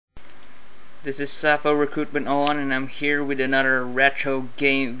This is Spyro Recruitment On, and I'm here with another retro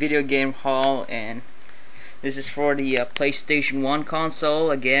video game haul, and this is for the PlayStation 1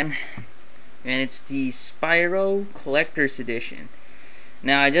 console again, and it's the Spyro Collector's Edition.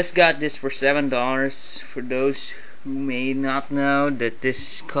 Now I just got this for $7. For those who may not know, that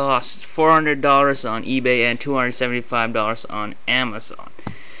this costs $400 on eBay and $275 on Amazon.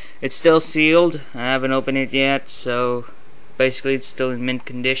 It's still sealed. I haven't opened it yet, so basically it's still in mint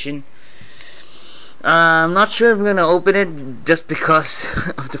condition. I'm not sure if I'm gonna open it just because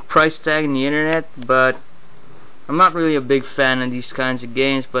of the price tag on the internet, but I'm not really a big fan of these kinds of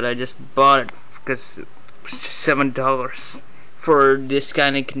games, but I just bought it because it was just $7 for this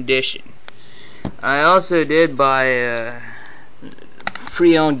kind of condition. I also did buy a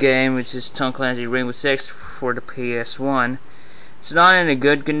pre-owned game, which is Tom Clancy's Rainbow Six for the PS1. It's not in a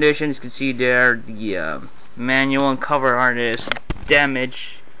good condition. As you can see there, the manual and cover art is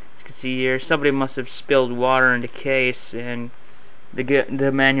damaged. As you can see here, somebody must have spilled water in the case, and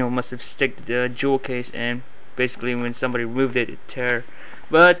the manual must have stuck to the jewel case, and basically when somebody removed it, it tore.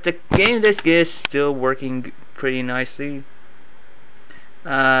 But the game disc is still working pretty nicely.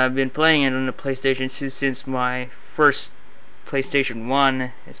 I've been playing it on the PlayStation 2 since my first PlayStation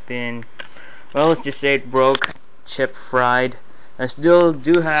 1. It's been, well, let's just say it broke, chip fried. I still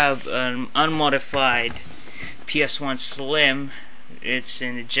do have an unmodified PS1 Slim. It's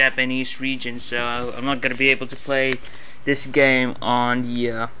in the Japanese region, so I'm not going to be able to play this game on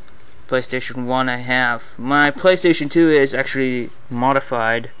the PlayStation 1 I have. My PlayStation 2 is actually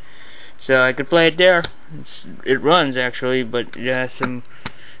modified, so I could play it there. It runs actually, but it has some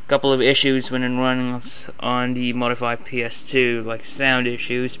couple of issues when it runs on the modified PS2, like sound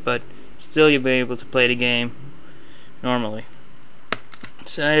issues, but still you'll be able to play the game normally.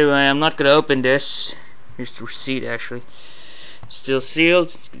 So anyway, I'm not going to open this. Here's the receipt actually. Still sealed,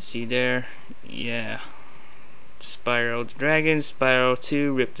 as you can see there. Yeah. Spyro the Dragon, Spyro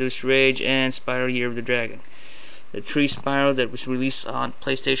 2, Ripto's Rage, and Spyro Year of the Dragon. The 3 Spyro that was released on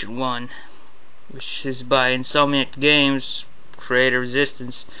PlayStation 1, which is by Insomniac Games, creator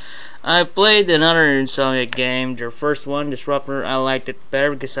Resistance. I played another Insomniac game, their first one, Disruptor. I liked it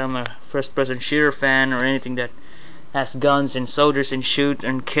better because I'm a first-person shooter fan, or anything that has guns and soldiers and shoot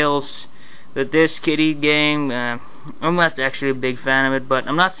and kills. But this kiddie game, I'm not actually a big fan of it, but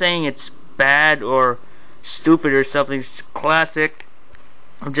I'm not saying it's bad or stupid or something. It's classic.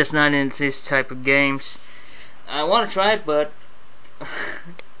 I'm just not into this type of games. I want to try it, but I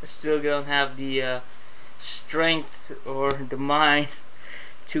still don't have the strength or the mind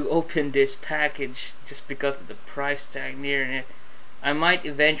to open this package just because of the price tag near it. I might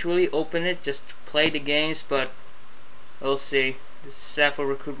eventually open it just to play the games, but we'll see. This is Spyro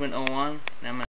Recruitment 01, and I'm